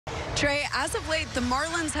Trey, as of late, the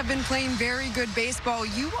Marlins have been playing very good baseball.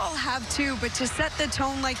 You all have too, but to set the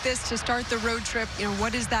tone like this to start the road trip,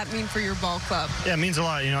 what does that mean for your ball club? Yeah, it means a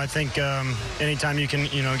lot. I think anytime you can,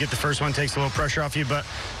 get the first one takes a little pressure off you, but,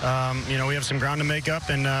 we have some ground to make up,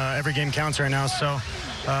 and every game counts right now, so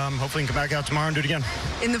hopefully we can come back out tomorrow and do it again.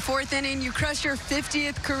 In the fourth inning, you crushed your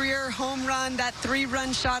 50th career home run. That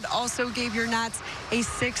 3-run shot also gave your Nats a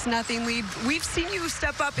 6-0 lead. We've seen you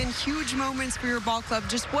step up in huge moments for your ball club.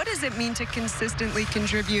 Just what does it mean to consistently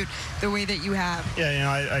contribute the way that you have?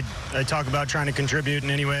 Yeah, I talk about trying to contribute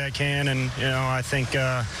in any way I can, and, I think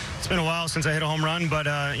it's been a while since I hit a home run, but,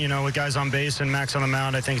 with guys on base and Max on the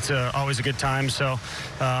mound, I think it's always a good time. So,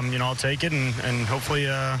 I'll take it, and hopefully,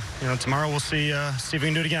 tomorrow we'll see if we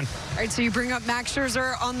can do it again. All right, so you bring up Max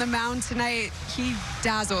Scherzer on the mound tonight. He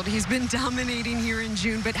dazzled. He's been dominating here in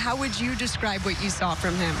June, but how would you describe what you saw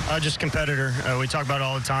from him? Just competitor. We talk about it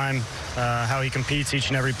all the time, how he competes each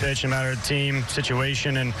and every pitch, no matter the team,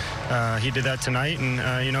 situation, and he did that tonight, and,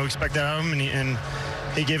 expect that out of him, and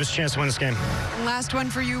he gave us a chance to win this game. Last one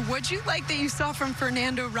for you. What'd you like that you saw from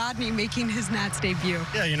Fernando Rodney making his Nats debut?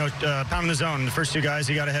 Yeah, pounding the zone. The first two guys,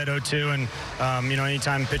 he got ahead 0-2, and,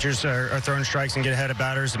 anytime pitchers are throwing strikes and get ahead of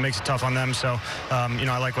batters, it makes it tough on them. So,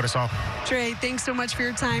 I like what I saw. Trey, thanks so much for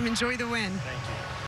your time. Enjoy the win. Thank you.